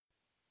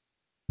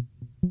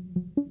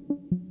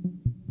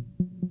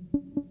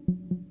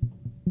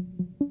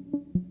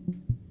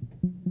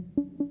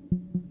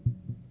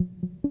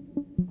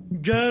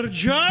گر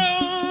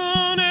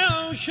جان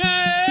عاشق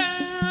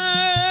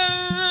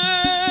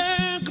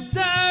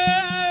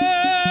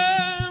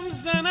دم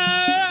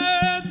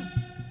زند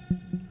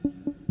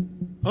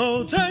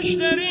آتش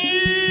در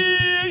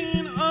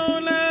این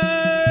عالم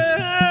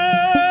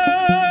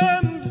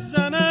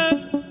زند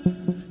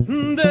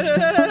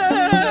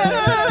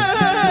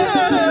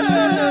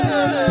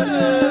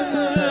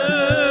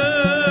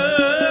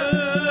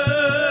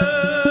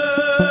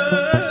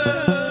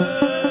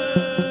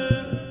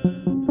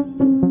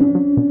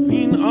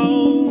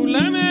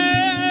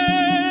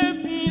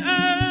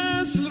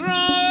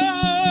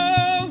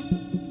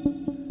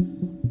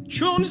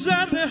چون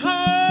ذره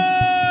ها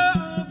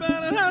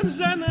برهم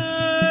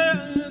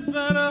زند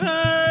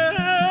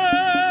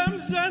برهم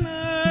زند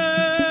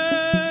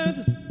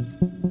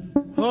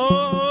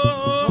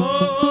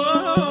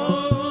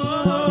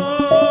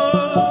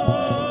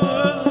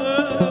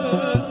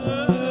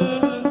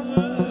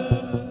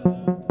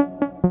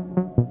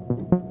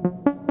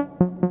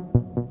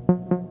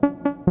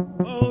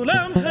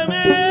عالم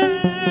همه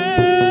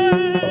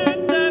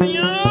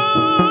دریا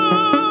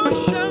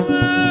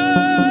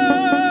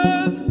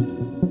شود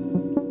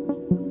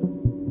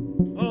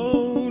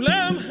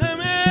عالم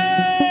همه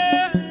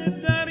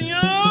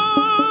دریا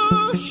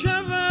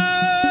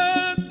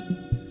شود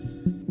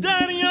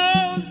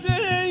دریا ز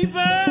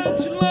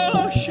هیبت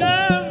لا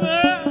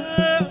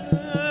شود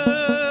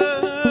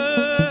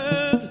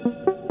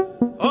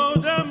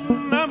آدم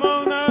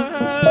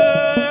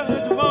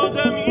نماند و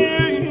آدمی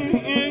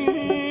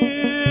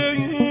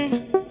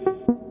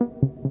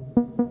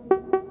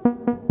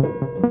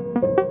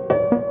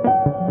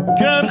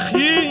گر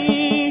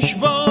خویش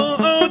با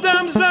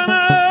آدم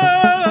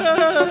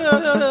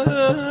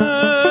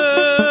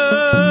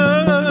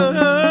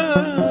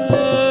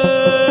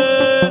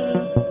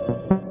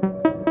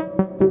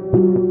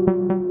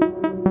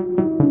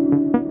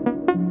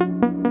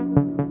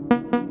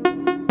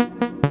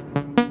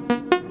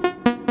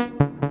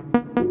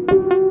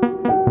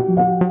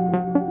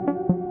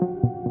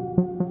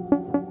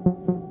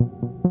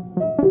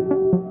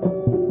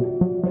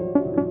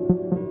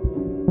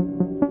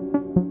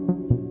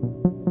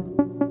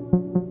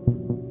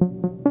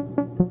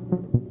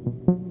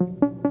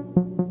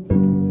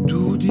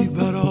دودی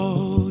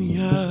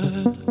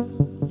برآید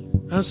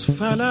از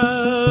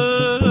فلک